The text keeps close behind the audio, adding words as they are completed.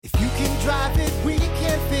drive it, we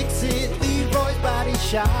can fix it. Leroy's Body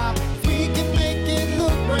Shop. We can make it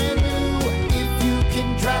look brand new. If you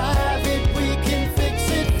can drive it, we can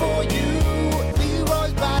fix it for you.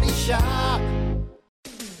 Leroy's Body Shop.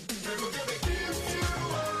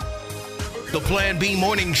 The Plan B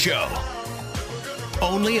Morning Show.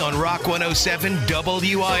 Only on Rock 107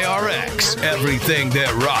 WIRX. Everything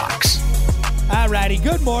that rocks. All righty,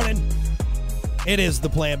 good morning. It is the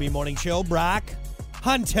Plan B Morning Show. Brock,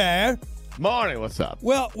 Hunter. Morning, what's up?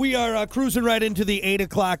 Well, we are cruising right into the 8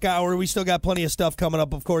 o'clock hour. We still got plenty of stuff coming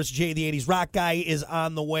up. Of course, Jay the 80s Rock Guy is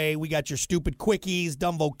on the way. We got your stupid quickies,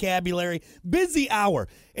 dumb vocabulary. Busy hour.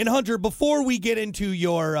 And Hunter, before we get into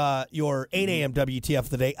your 8 a.m. WTF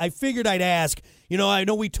today, I figured I'd ask, I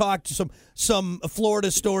know we talked some Florida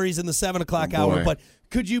stories in the 7 o'clock hour, but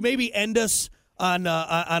could you maybe end us on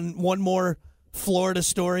one more Florida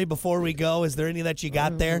story before we go? Is there any that you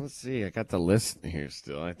got there? Let's see. I got the list here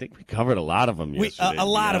still. I think we covered a lot of them yesterday. A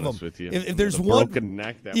lot of them. With you. If there's the one broken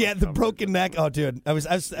neck. The broken neck. Oh, dude, I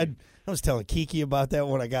was telling Kiki about that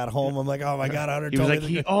when I got home. I'm like, oh my God, Hunter told me.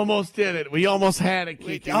 He almost did it. We almost had it,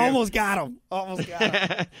 Kiki. Almost got him.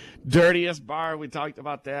 Dirtiest bar. We talked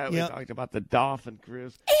about that. Yep. We talked about the Dolphin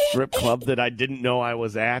Cruise strip club that I didn't know I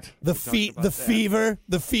was at. The fever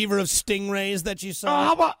of stingrays that you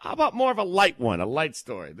saw. How about more of a light one, a light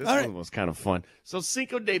story? This one was kind of fun. So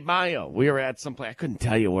Cinco de Mayo, we were at some place. I couldn't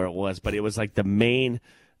tell you where it was, but it was like the main,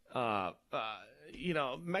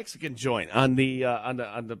 Mexican joint on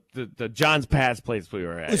the John's Pass place we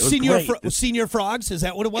were at. It was Senior Frogs, is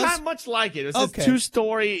that what it was? Not much like it. It was this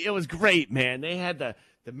 2-story. It was great, man. They had the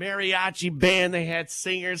mariachi band. They had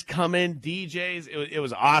singers come in, DJs. It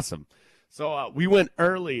was awesome. So we went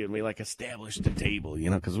early and we established the table,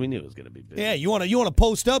 because we knew it was going to be big. Yeah, you want to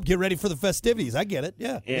post up, get ready for the festivities. I get it.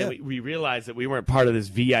 Yeah. And we realized that we weren't part of this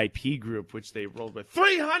VIP group, which they rolled with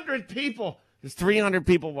 300 people. There's 300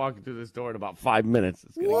 people walking through this door in about 5 minutes.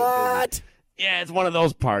 It's gonna get busy. Yeah, it's one of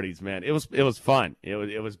those parties, man. It was fun.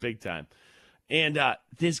 It was big time. And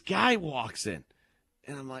this guy walks in,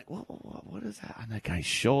 and I'm like, what is that on that guy's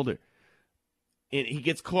shoulder? And he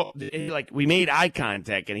gets close. We made eye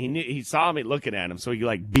contact, and he saw me looking at him, so he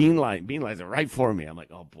beelines it right for me. I'm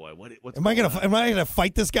like, oh boy, what's am I gonna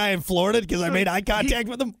fight this guy in Florida because I made eye contact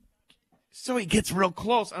with him? So he gets real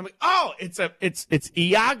close. I'm like, oh, it's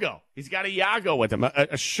Iago. He's got a Iago with him,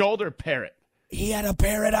 a shoulder parrot. He had a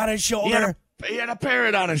parrot on his shoulder. He had a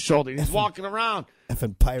parrot on his shoulder. He's walking around.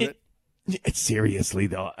 Effing pirate. Seriously,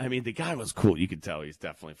 though. I mean, the guy was cool. You could tell he's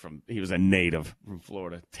definitely he was a native from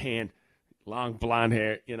Florida. Tan, long blonde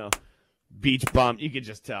hair, beach bum. You could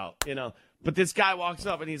just tell, But this guy walks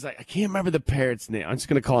up and he's like, I can't remember the parrot's name. I'm just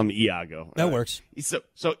going to call him Iago. That works.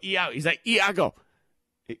 So Iago, he's like, Iago,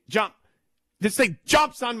 jump. This thing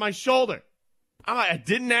jumps on my shoulder. I'm like, I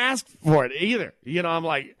didn't ask for it either. I'm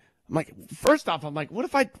like, first off, what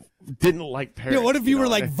if I didn't like parrots? Yeah, what if you were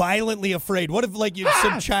violently afraid? What if you had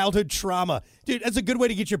some childhood trauma? Dude, that's a good way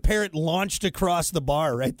to get your parrot launched across the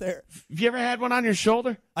bar right there. Have you ever had one on your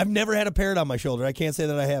shoulder? I've never had a parrot on my shoulder. I can't say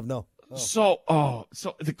that I have, no. Oh.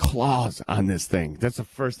 So the claws on this thing, that's the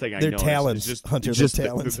first thing I know. They're talons, Hunter, they're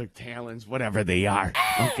talons. The talons, whatever they are,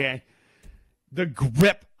 okay? The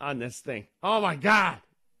grip on this thing. Oh, my God.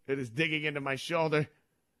 It is digging into my shoulder.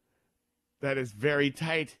 That is very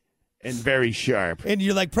tight and very sharp. And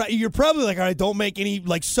you're probably like, all right, don't make any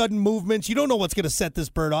sudden movements. You don't know what's going to set this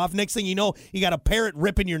bird off. Next thing you know, you got a parrot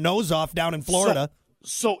ripping your nose off down in Florida.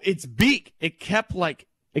 So its beak, it kept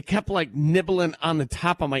nibbling on the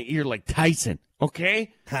top of my ear like Tyson.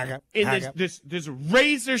 Okay? And this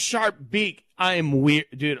razor sharp beak. I am weird,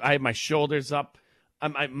 dude. I have my shoulders up.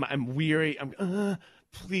 I'm weary.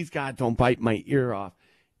 Please, God, don't bite my ear off.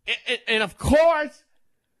 And of course,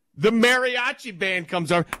 the mariachi band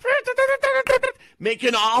comes over,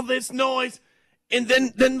 making all this noise. And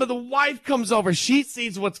then the wife comes over. She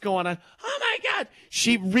sees what's going on. Oh, my God.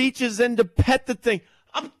 She reaches in to pet the thing.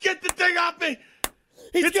 Get the thing off me.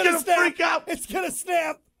 It's going to freak out. It's going to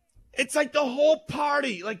snap. It's like the whole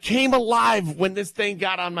party came alive when this thing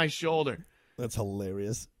got on my shoulder. That's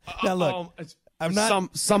hilarious. Now, look. I'm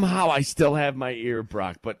not somehow I still have my ear,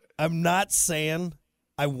 Brock, but I'm not saying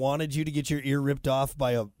I wanted you to get your ear ripped off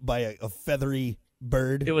by a feathery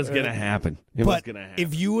bird. It was gonna happen.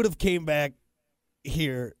 If you would have came back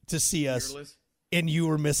here to see us Earless? And you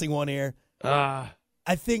were missing one ear, I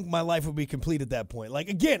think my life would be complete at that point.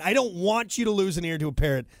 Again, I don't want you to lose an ear to a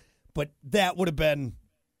parrot, but that would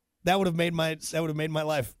have made my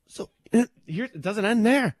life. So here it doesn't end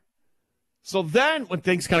there. So then when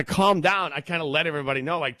things kind of calmed down, I kind of let everybody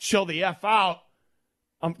know, chill the F out.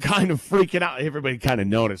 I'm kind of freaking out. Everybody kind of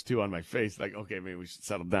noticed, too, on my face. Like, okay, maybe we should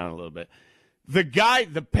settle down a little bit. The guy,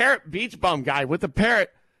 the parrot beach bum guy with the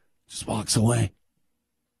parrot, just walks away.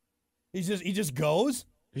 He just goes?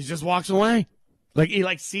 He just walks away. Like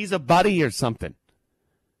he sees a buddy or something.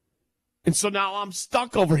 And so now I'm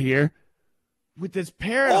stuck over here with this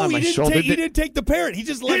parrot on my shoulder. He didn't take the parrot. He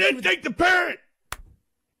didn't take the parrot.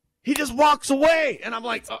 He just walks away. And I'm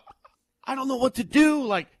like, I don't know what to do.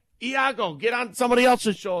 Like, Iago, get on somebody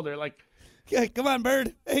else's shoulder. Like, yeah, come on,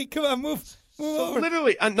 bird. Hey, come on, move over.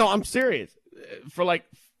 Literally, no, I'm serious. For like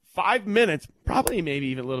 5 minutes, probably maybe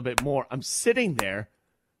even a little bit more, I'm sitting there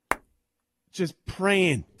just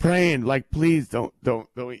praying, like, please don't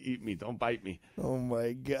eat me, don't bite me. Oh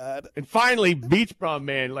my God! And finally, Beach Bum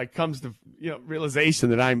man comes to realization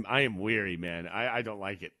that I am weary, man. I don't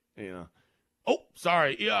like it. Oh,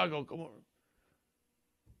 sorry, Iago, come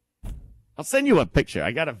over. I'll send you a picture.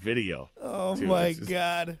 I got a video. Oh my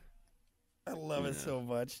God! I love it so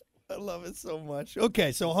much.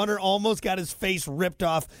 Okay, so Hunter almost got his face ripped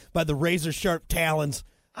off by the razor sharp talons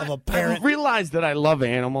of a parrot. I realize that I love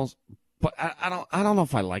animals. But I don't know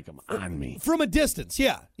if I like them on me. From a distance,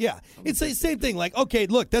 yeah. It's the same thing. Like, okay,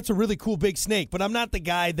 look, that's a really cool big snake, but I'm not the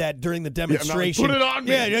guy that during the demonstration. Put it on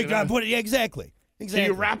me. Yeah, exactly. Can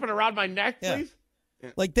you wrap it around my neck, please?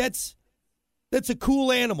 Yeah. Like that's a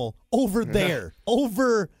cool animal over there.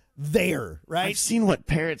 Over there, right? I've seen what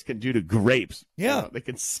parrots can do to grapes. Yeah. They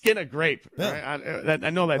can skin a grape. Yeah. Right?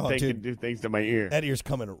 I know that thing can do things to my ear. That ear's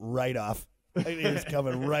coming right off. God.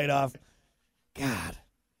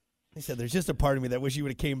 He said, there's just a part of me that wish you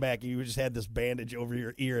would have came back and you just had this bandage over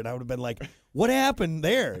your ear, and I would have been like, what happened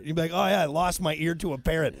there? You'd be like, oh, yeah, I lost my ear to a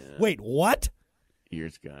parrot. Yeah. Wait, what?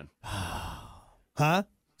 Ear's gone. Huh?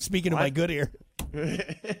 Speaking of my good ear.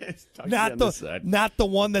 not the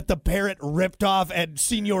one that the parrot ripped off at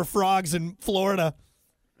Senior Frogs in Florida.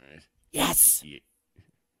 Right. Yes. Yeah.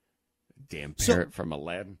 Damn parrot from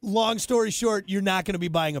Aladdin. Long story short, you're not going to be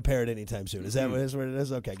buying a parrot anytime soon. Is that what it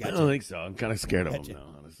is? Okay, gotcha. I don't think so. I'm kind of scared of them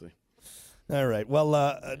now, honestly. All right. Well,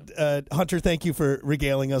 Hunter, thank you for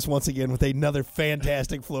regaling us once again with another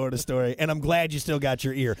fantastic Florida story. And I'm glad you still got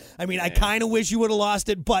your ear. I mean, I kind of wish you would have lost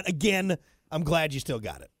it, but again, I'm glad you still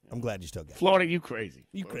got it. Florida, you crazy.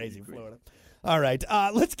 You crazy, Florida. All right.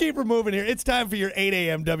 Let's keep her moving here. It's time for your 8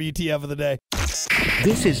 a.m. WTF of the day.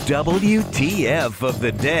 This is WTF of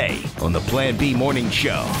the day on the Plan B Morning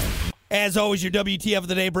Show. As always, your WTF of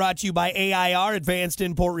the day brought to you by AIR, Advanced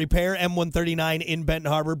Import Repair, M139 in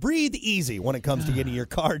Benton Harbor. Breathe easy when it comes to getting your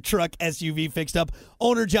car, truck, SUV fixed up.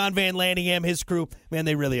 Owner John Van Landingham, his crew, man,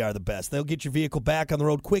 they really are the best. They'll get your vehicle back on the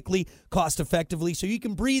road quickly, cost-effectively, so you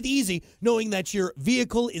can breathe easy knowing that your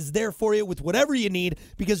vehicle is there for you with whatever you need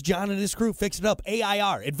because John and his crew fix it up.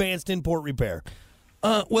 AIR, Advanced Import Repair.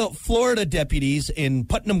 Florida deputies in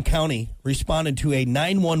Putnam County responded to a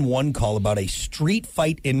 911 call about a street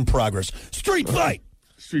fight in progress. Street fight!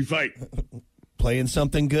 Playing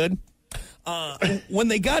something good? When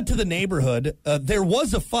they got to the neighborhood, there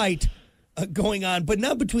was a fight going on, but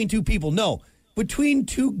not between two people. No, between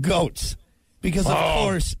two goats. Because, of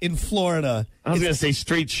course, in Florida... I was going to say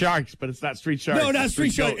street sharks, but it's not street sharks. No, not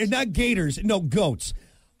street sharks. Not gators. No, goats.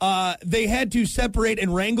 They had to separate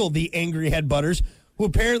and wrangle the angry headbutters, who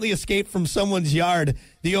apparently escaped from someone's yard.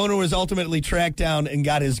 The owner was ultimately tracked down and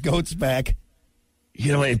got his goats back.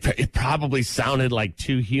 You know, it probably sounded like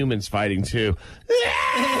two humans fighting, too.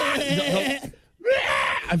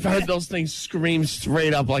 I've heard those things scream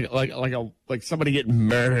straight up like somebody getting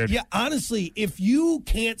murdered. Yeah, honestly, if you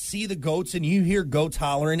can't see the goats and you hear goats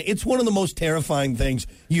hollering, it's one of the most terrifying things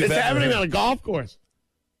you've ever heard. It's happening on a golf course.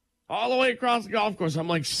 All the way across the golf course, I'm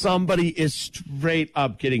like, somebody is straight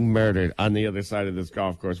up getting murdered on the other side of this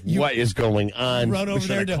golf course. What is going on? Run over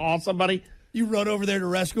there to call somebody. You run over there to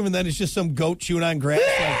rescue him, and then it's just some goat chewing on grass.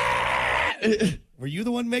 Were you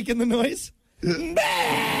the one making the noise?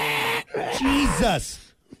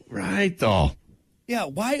 Jesus. Right, though. Yeah,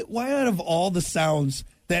 why out of all the sounds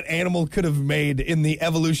that animal could have made in the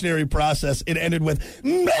evolutionary process, it ended with...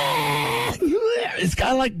 It's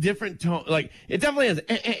got like different tone. Like it definitely has.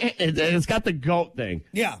 It's got the goat thing.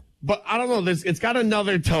 Yeah, but I don't know. It's got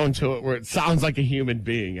another tone to it where it sounds like a human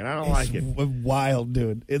being, and I don't like it. Wild,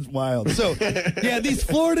 dude. It's wild. So, yeah, these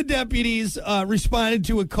Florida deputies responded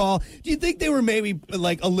to a call. Do you think they were maybe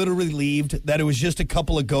like a little relieved that it was just a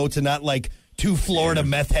couple of goats and not like two Florida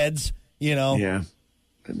meth heads? You know? Yeah.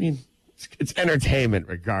 I mean, it's entertainment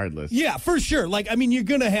regardless. Yeah, for sure. Like, I mean, you're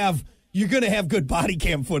gonna have good body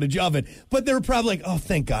cam footage of it. But they were probably like, oh,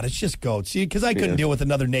 thank God, it's just goats. Because I couldn't deal with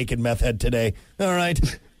another naked meth head today. All right.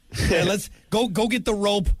 Yeah, let's go get the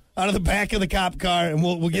rope out of the back of the cop car, and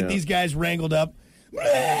we'll get these guys wrangled up.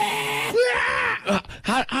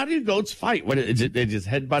 How do goats fight? What is it? They just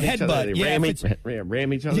headbutt each other. They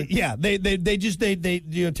ram each other. Yeah, they just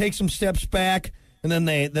take some steps back and then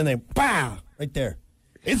they pow right there.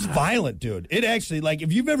 It's violent, dude. It actually, like,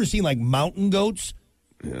 if you've ever seen like mountain goats.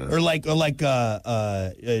 Yeah. Or what is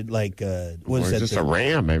that? Just a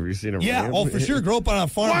ram. Have you seen a ram? Yeah, for sure. Grow up on a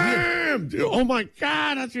farm. Ram, dude. Oh my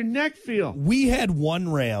God, how's your neck feel? We had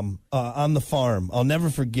one ram on the farm. I'll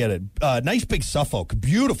never forget it. Nice big Suffolk,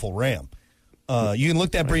 beautiful ram. You can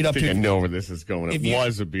look that breed up. I know where this is going. It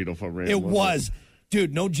was a beautiful ram. It was,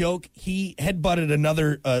 dude. No joke. He headbutted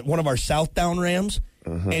another one of our Southdown rams,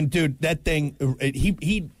 and dude, that thing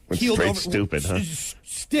he keeled over. Stupid, huh?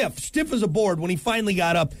 Stiff as a board. When he finally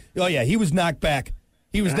got up, oh yeah, he was knocked back.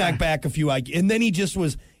 He was knocked back a few, and then he just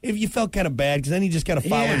was. If you felt kind of bad, because then he just kind of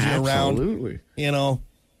followed you around, absolutely.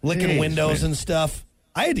 Licking windows and stuff.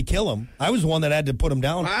 I had to kill him. I was the one that had to put him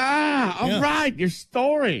down. All right, your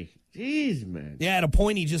story. Jeez, man. Yeah, at a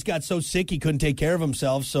point he just got so sick he couldn't take care of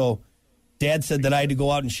himself. So, Dad said that I had to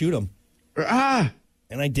go out and shoot him. And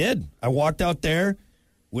I did. I walked out there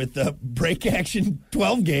with the break action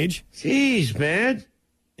 12 gauge. Jeez, man.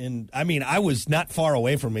 And, I mean, I was not far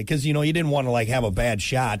away from me because, you didn't want to, have a bad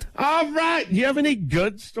shot. All right. Do you have any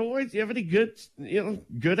good stories? Do you have any good,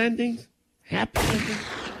 good endings? Happy endings?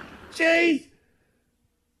 Jeez.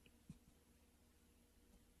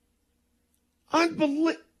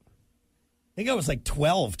 Unbelievable. I think I was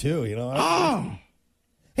 12, too, Oh.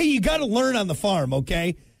 Hey, you got to learn on the farm,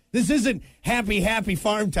 okay? This isn't happy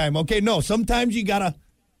farm time, okay? No, sometimes you got to...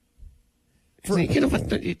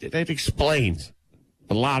 That explains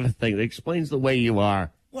a lot of things. It explains the way you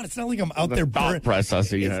are. What? It's not like I'm out there burning.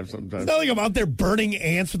 Process you have sometimes. It's not like I'm out there burning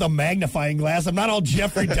ants with a magnifying glass. I'm not all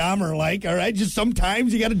Jeffrey Dahmer all right? Just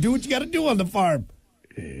sometimes you got to do what you got to do on the farm.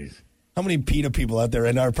 Jeez. How many PETA people out there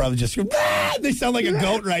right now are probably just going, they sound like a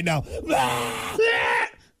goat right now. Hey,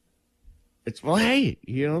 it's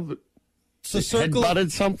a circle.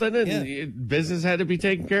 Headbutted something and business had to be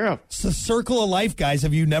taken care of. It's the circle of life, guys.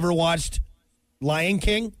 Have you never watched Lion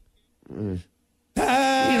King? Oh,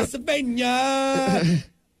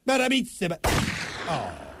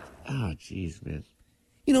 jeez, man.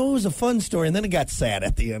 It was a fun story, and then it got sad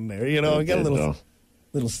at the end there. It got a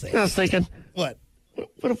little sad. I was thinking, what?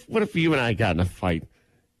 What if you and I got in a fight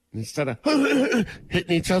instead of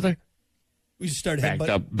hitting each other? We just started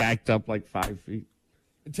backed up like 5 feet.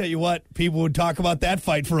 I tell you what, people would talk about that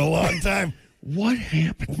fight for a long time. What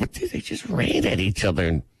happened? They just ran at each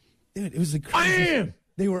other. Dude, it was the crazy.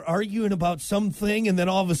 They were arguing about something, and then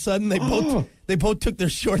all of a sudden they both took their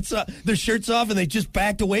shirts off, and they just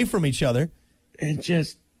backed away from each other. And they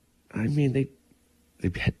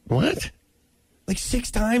had what? Like 6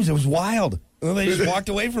 times. It was wild. And then they just walked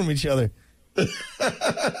away from each other. This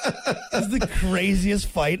is the craziest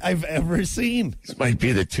fight I've ever seen. This might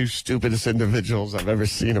be the 2 stupidest individuals I've ever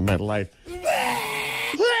seen in my life.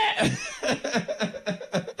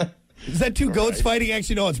 Is that 2 goats fighting?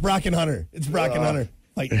 Actually, no, it's Brock and Hunter. It's Brock and Hunter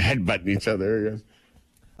fighting. Headbutting each other.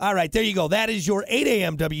 All right, there you go. That is your 8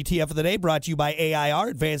 a.m. WTF of the day, brought to you by AIR,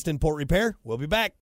 Advanced Import Repair. We'll be back.